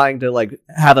least trying to like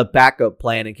have a backup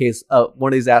plan in case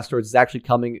one of these asteroids is actually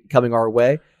coming our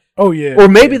way. Oh yeah. Or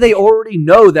maybe they already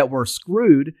know that we're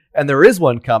screwed and there is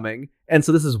one coming, and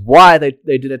so this is why they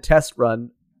did a test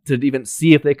run to even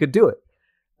see if they could do it.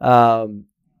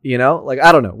 You know, like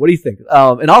I don't know. What do you think?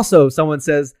 And also someone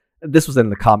says, this was in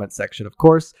the comment section, of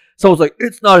course. Someone's like,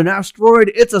 it's not an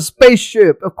asteroid, it's a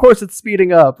spaceship. Of course it's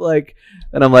speeding up. Like,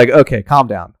 and I'm like, okay, calm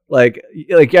down. Like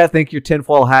yeah, I think your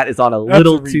tinfoil hat is on a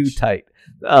little too tight.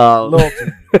 Little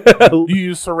too. You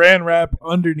use saran wrap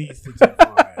underneath the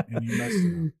tinfoil hat and you mess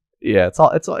it up. Yeah,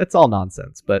 it's all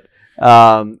nonsense. But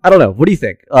I don't know. What do you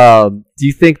think? Do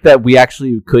you think that we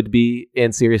actually could be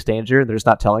in serious danger? They're just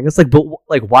not telling us. Like, but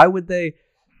like, why would they?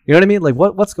 You know what I mean? Like,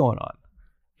 what's going on?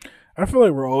 I feel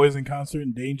like we're always in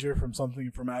constant danger from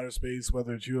something from outer space,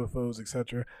 whether it's UFOs,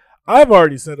 etc. I've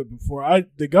already said it before.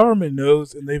 The government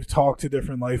knows, and they've talked to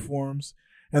different life forms,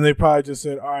 and they probably just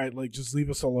said, "All right, like just leave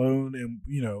us alone, and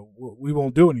you know we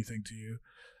won't do anything to you."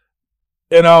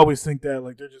 And I always think that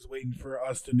like they're just waiting for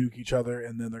us to nuke each other,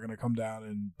 and then they're gonna come down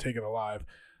and take it alive.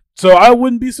 So I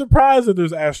wouldn't be surprised if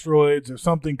there's asteroids or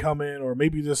something coming, or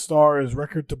maybe this star is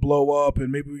record to blow up,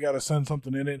 and maybe we got to send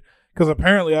something in it. Because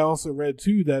apparently, I also read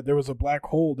too that there was a black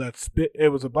hole that It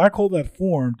was a black hole that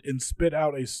formed and spit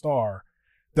out a star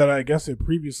that I guess it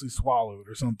previously swallowed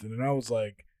or something. And I was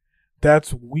like,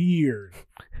 "That's weird."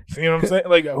 See what I'm saying?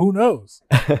 Like, who knows?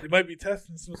 They might be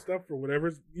testing some stuff for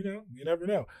whatever. You know, you never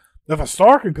know. If a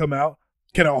star can come out,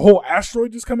 can a whole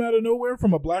asteroid just come out of nowhere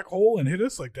from a black hole and hit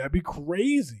us? Like, that'd be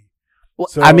crazy. Well,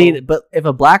 so, I mean, but if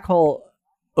a black hole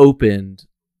opened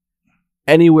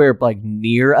anywhere like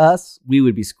near us, we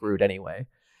would be screwed anyway.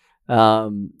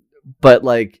 But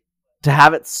like to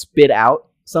have it spit out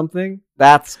something,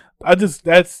 that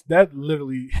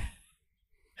literally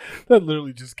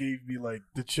just gave me like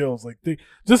the chills. Like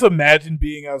just imagine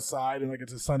being outside and like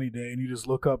it's a sunny day and you just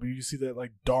look up and you just see that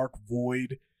like dark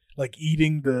void like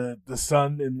eating the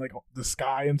sun and like the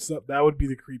sky and stuff. That would be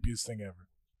the creepiest thing ever.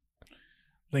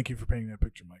 Thank you for painting that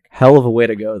picture, Mike. Hell of a way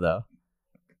to go, though.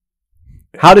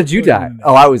 How did you die?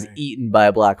 Oh, I was eaten by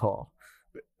a black hole.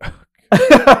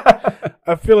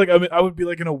 I feel like I would be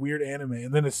like in a weird anime,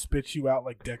 and then it spits you out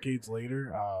like decades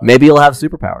later. Maybe you'll have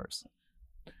superpowers.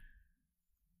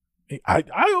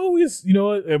 I always, you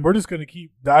know, and we're just gonna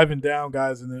keep diving down,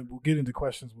 guys, and then we'll get into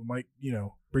questions with Mike, you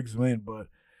know, brings them in. But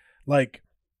like,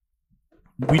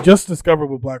 we just discovered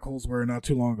what black holes were not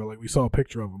too long ago. Like, we saw a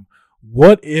picture of them.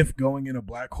 What if going in a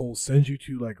black hole sends you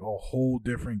to like a whole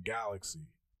different galaxy?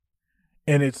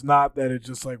 And it's not that it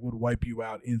just like would wipe you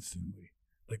out instantly.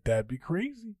 Like, that'd be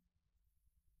crazy.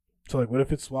 So like, what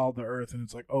if it swallowed the Earth and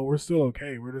it's like, oh, we're still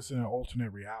okay. We're just in an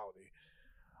alternate reality.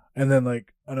 And then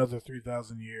like another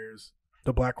 3,000 years,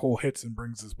 the black hole hits and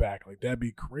brings us back. Like, that'd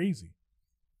be crazy.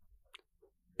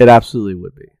 It absolutely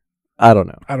would be. I don't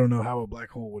know. I don't know how a black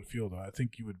hole would feel though. I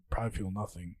think you would probably feel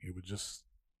nothing. It would just,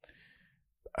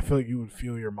 I feel like you would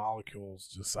feel your molecules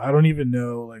just, I don't even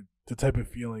know like the type of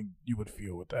feeling you would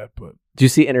feel with that. But do you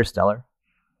see Interstellar?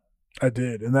 I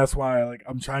did, and that's why like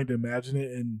I'm trying to imagine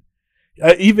it. And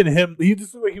even him, he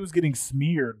just looked like he was getting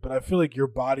smeared. But I feel like your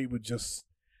body would just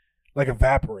like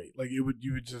evaporate, like you would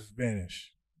just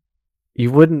vanish.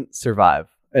 You wouldn't survive,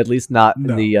 at least not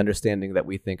in the understanding that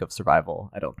we think of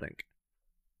survival. I don't think.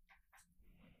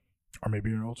 Or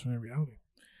maybe an alternate reality.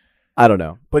 I don't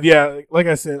know. But yeah, like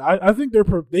I said, I think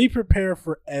they prepare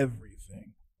for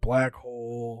everything. Black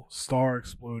hole, star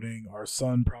exploding, our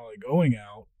sun probably going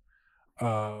out,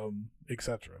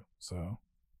 etc. So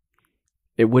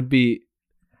it would be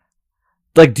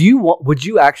like, would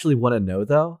you actually want to know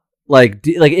though? Like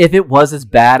if it was as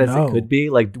bad as it could be,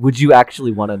 like would you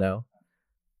actually want to know?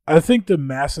 I think the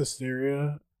mass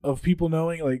hysteria of people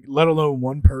knowing, like let alone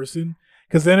one person,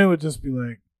 because then it would just be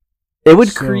like, it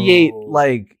would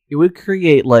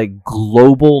create like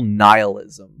global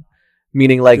nihilism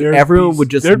meaning like everyone would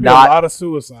just there'd not. Be a lot of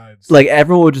suicides. Like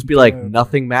everyone would just be like,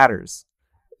 nothing matters.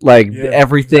 Like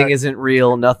everything exactly. isn't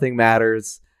real. Nothing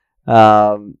matters.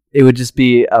 It would just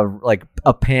be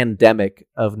a pandemic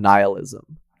of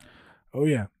nihilism. Oh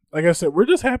yeah, like I said, we're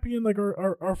just happy in like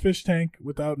our fish tank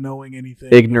without knowing anything.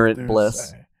 Ignorant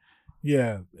bliss.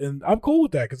 Yeah, and I'm cool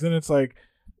with that because then it's like,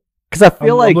 because I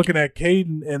feel I'm like looking at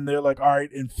Caden and they're like, all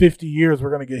right, in 50 years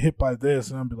we're gonna get hit by this,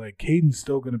 and I'm be like, Caden's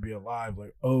still gonna be alive.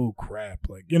 Like, oh crap,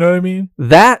 like you know what I mean?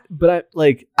 That, but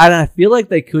I feel like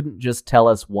they couldn't just tell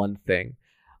us one thing.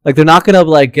 Like they're not gonna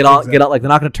like get on, like they're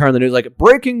not gonna turn the news like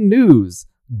breaking news: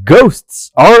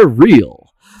 ghosts are real.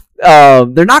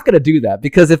 They're not gonna do that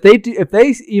because if they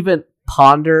even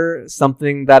ponder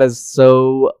something that is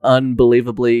so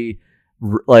unbelievably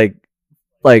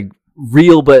like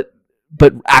real, but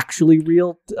actually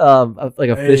real, like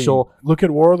official. Look at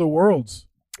War of the Worlds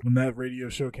when that radio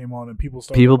show came on and people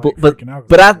started freaking out.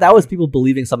 But that was people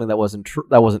believing something that wasn't true.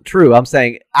 That wasn't true. I'm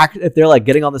saying if they're like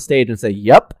getting on the stage and say,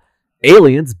 "Yep,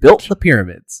 aliens built the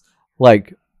pyramids,"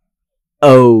 like,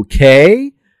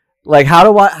 okay, like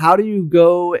how do you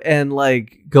go and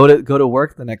like go to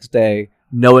work the next day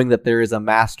knowing that there is a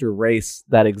master race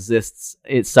that exists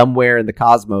somewhere in the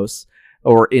cosmos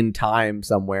or in time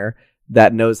somewhere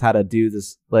that knows how to do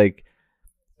this? Like,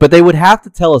 but they would have to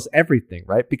tell us everything,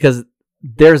 right? Because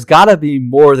there's got to be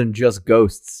more than just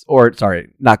ghosts, or sorry,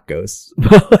 not ghosts,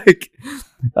 but like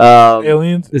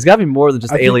aliens. There's got to be more than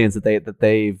just aliens that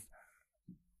they've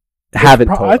haven't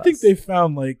told us. I think they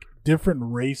found like different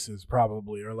races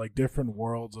probably, or like different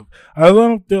worlds of. I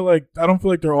don't feel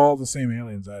like they're all the same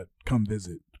aliens that come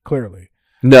visit. Clearly,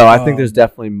 no. I think there's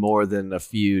definitely more than a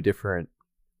few different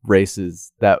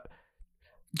races that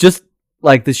just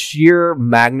like the sheer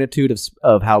magnitude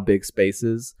of how big space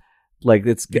is. Like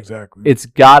you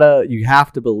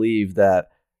have to believe that,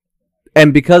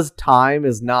 and because time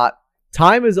is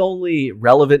only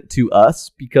relevant to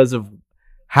us because of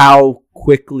how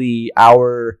quickly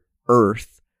our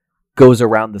Earth goes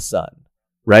around the sun,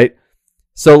 right?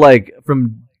 So like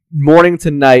from morning to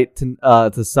night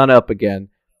to sun up again,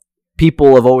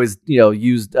 people have always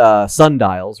used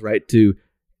sundials, right, to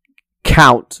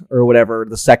count or whatever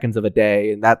the seconds of a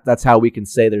day, and that's how we can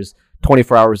say there's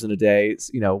 24 hours in a day,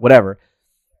 whatever.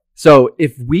 So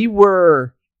if we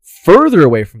were further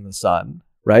away from the sun,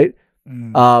 right,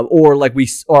 or like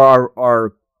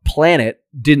our planet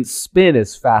didn't spin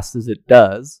as fast as it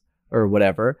does, or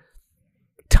whatever,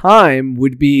 time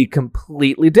would be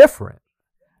completely different.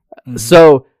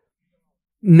 So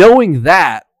knowing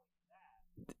that,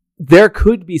 there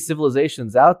could be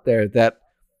civilizations out there that,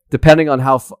 depending on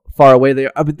how far away they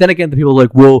are, but then again, the people are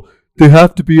like, well, they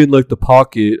have to be in like the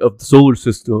pocket of the solar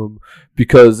system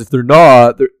because if they're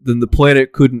not, then the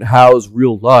planet couldn't house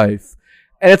real life.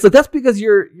 And it's like, that's because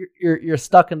you're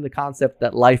stuck in the concept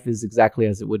that life is exactly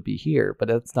as it would be here, but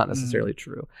that's not necessarily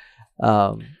true.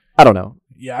 I don't know.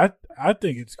 Yeah, I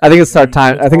think it's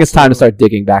time. I think it's time to start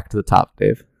digging back to the top,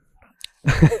 Dave.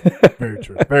 Very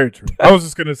true. Very true. I was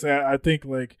just gonna say, I think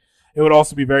like it would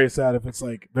also be very sad if it's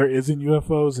like there isn't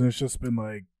UFOs and it's just been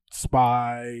like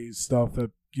spy stuff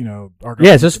that are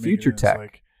it's just future tech.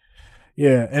 Like,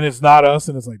 yeah, and it's not us,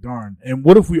 and it's like darn. And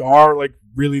what if we are like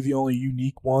really the only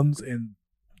unique ones in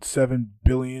 7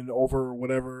 billion over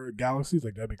whatever galaxies?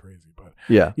 Like that'd be crazy. But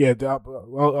yeah.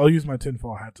 I'll use my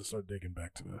tinfoil hat to start digging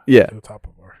back to the top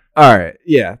of our. All right,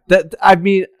 yeah. That I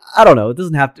mean, I don't know. It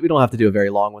doesn't have to. We don't have to do a very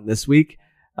long one this week.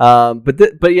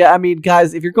 But yeah, I mean,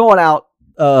 guys, if you're going out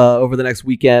over the next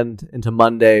weekend into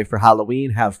Monday for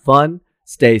Halloween, have fun,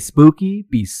 stay spooky,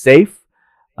 be safe.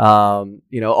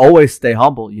 Always stay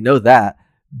humble. You know that.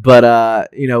 But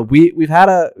we've had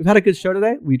a good show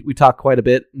today. We talked quite a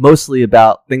bit, mostly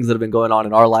about things that have been going on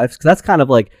in our lives, because that's kind of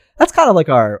like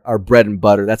our bread and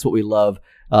butter. That's what we love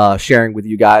sharing with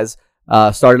you guys.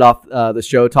 Started off the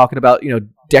show talking about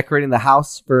decorating the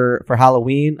house for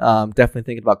Halloween. Definitely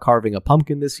thinking about carving a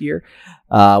pumpkin this year.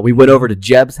 We went over to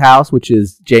Jeb's house, which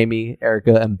is Jamie,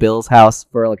 Erica, and Bill's house,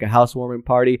 for like a housewarming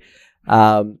party.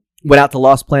 Went out to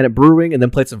Lost Planet Brewing and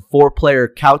then played some 4-player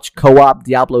couch co-op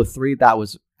Diablo 3. That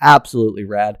was absolutely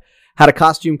rad. Had a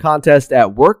costume contest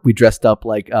at work. We dressed up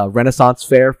like a Renaissance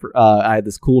fair. I had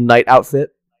this cool knight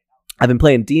outfit. I've been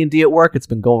playing D&D at work. It's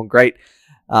been going great.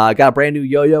 Got a brand new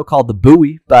yo-yo called the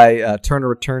Bowie by Turner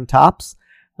Return Tops.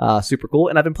 Super cool.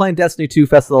 And I've been playing Destiny 2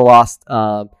 Festival of the Lost.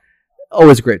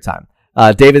 Always a great time.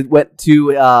 David went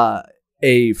to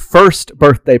a first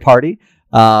birthday party.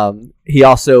 He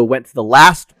also went to the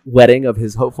last wedding of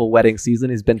his hopeful wedding season.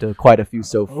 He's been to quite a few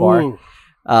so far.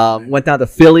 Went down to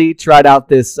Philly, tried out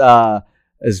this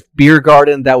beer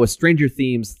garden that was Stranger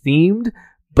Things themed,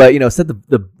 but said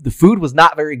the food was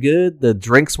not very good. The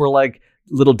drinks were like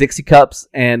little Dixie cups,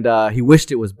 and he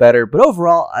wished it was better. But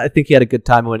overall, I think he had a good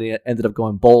time when he ended up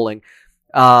going bowling.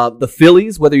 The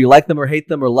Phillies, whether you like them or hate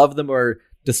them or love them or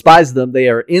despise them, they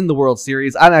are in the World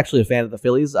Series. I'm actually a fan of the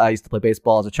Phillies. I used to play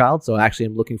baseball as a child, so actually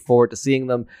I'm looking forward to seeing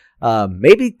them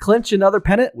maybe clinch another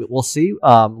pennant. We'll see.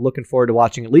 Looking forward to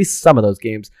watching at least some of those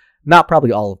games, not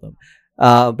probably all of them.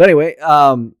 But anyway,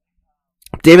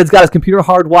 David's got his computer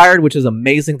hardwired, which is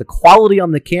amazing. The quality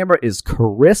on the camera is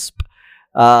crisp.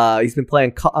 He's been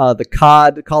playing the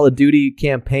COD Call of Duty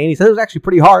campaign. He said it was actually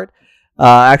pretty hard.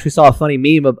 I actually saw a funny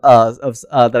meme of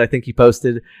that I think he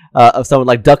posted of someone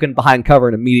like ducking behind cover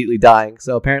and immediately dying.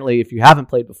 So apparently, if you haven't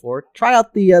played before, try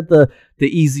out the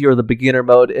easy or the beginner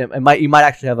mode. You might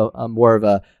actually have a more of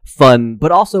a fun,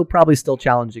 but also probably still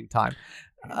challenging time.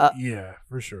 Yeah,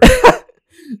 for sure.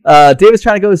 David's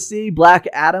trying to go see Black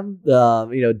Adam.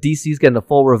 DC's getting a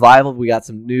full revival. We got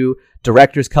some new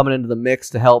directors coming into the mix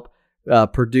to help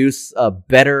produce a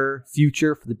better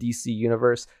future for the DC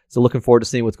universe. So looking forward to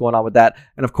seeing what's going on with that.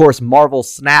 And of course, Marvel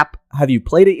Snap. Have you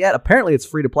played it yet? Apparently it's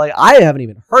free to play. I haven't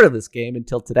even heard of this game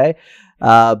until today.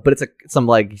 But it's some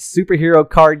like superhero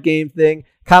card game thing.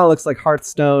 Kind of looks like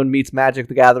Hearthstone meets Magic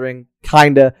the Gathering.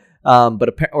 Kinda.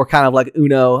 Or kind of like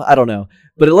Uno. I don't know.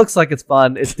 But it looks like it's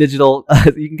fun. It's digital.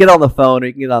 You can get it on the phone or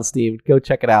you can get it on Steam. Go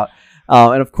check it out.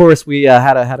 And of course, we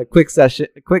had a quick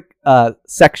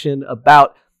section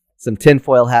about some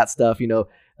tinfoil hat stuff.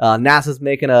 NASA's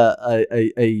making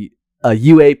a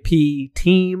UAP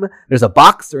team. There's a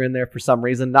boxer in there for some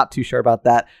reason. Not too sure about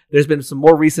that. There's been some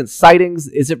more recent sightings.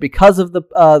 Is it because of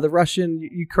the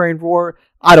Russian-Ukraine war?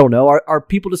 I don't know. Are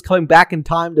people just coming back in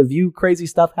time to view crazy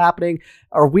stuff happening?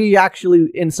 Are we actually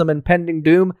in some impending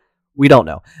doom? We don't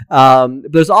know.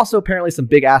 There's also apparently some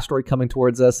big asteroid coming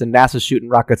towards us, and NASA's shooting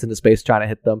rockets into space trying to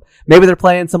hit them. Maybe they're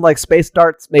playing some like space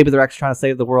darts. Maybe they're actually trying to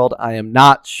save the world. I am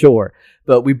not sure.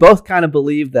 But we both kind of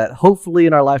believe that hopefully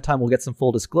in our lifetime we'll get some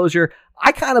full disclosure.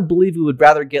 I kind of believe we would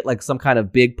rather get like some kind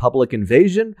of big public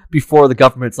invasion before the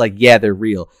government's like, yeah, they're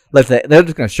real. Like they're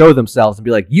just going to show themselves and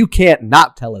be like, you can't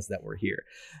not tell us that we're here.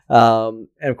 And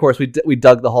of course, we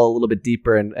dug the hole a little bit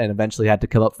deeper and eventually had to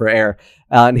come up for air.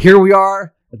 And here we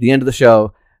are at the end of the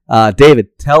show.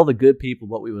 David, tell the good people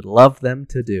what we would love them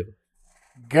to do.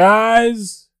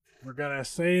 Guys, we're going to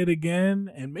say it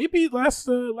again. And maybe last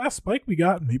spike we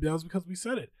got, maybe that was because we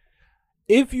said it.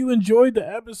 If you enjoyed the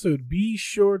episode, be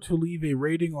sure to leave a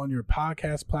rating on your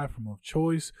podcast platform of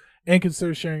choice and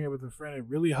consider sharing it with a friend. It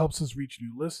really helps us reach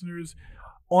new listeners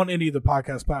on any of the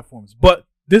podcast platforms. But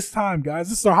this time, guys,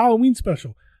 this is our Halloween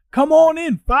special. Come on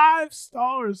in, 5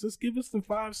 stars. Let's give us the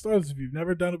 5 stars. If you've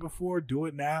never done it before, do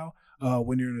it now.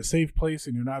 When you're in a safe place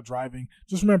and you're not driving,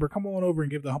 just remember, come on over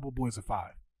and give the Humble Boys a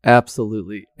 5.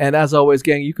 Absolutely. And as always,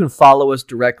 gang, you can follow us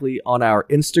directly on our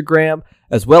Instagram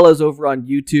as well as over on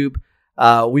YouTube.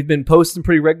 We've been posting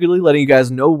pretty regularly, letting you guys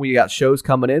know when we got shows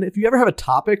coming in. If you ever have a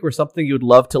topic or something you'd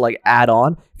love to like add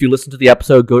on, if you listen to the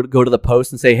episode, go to the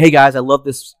post and say, hey guys, I love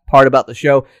this part about the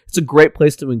show. It's a great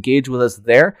place to engage with us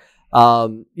there.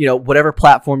 Whatever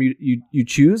platform you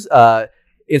choose,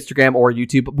 Instagram or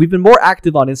YouTube. We've been more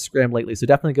active on Instagram lately, so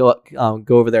definitely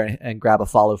go over there and grab a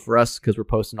follow for us because we're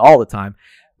posting all the time.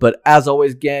 But as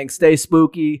always, gang, stay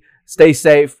spooky, stay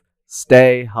safe,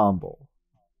 stay humble.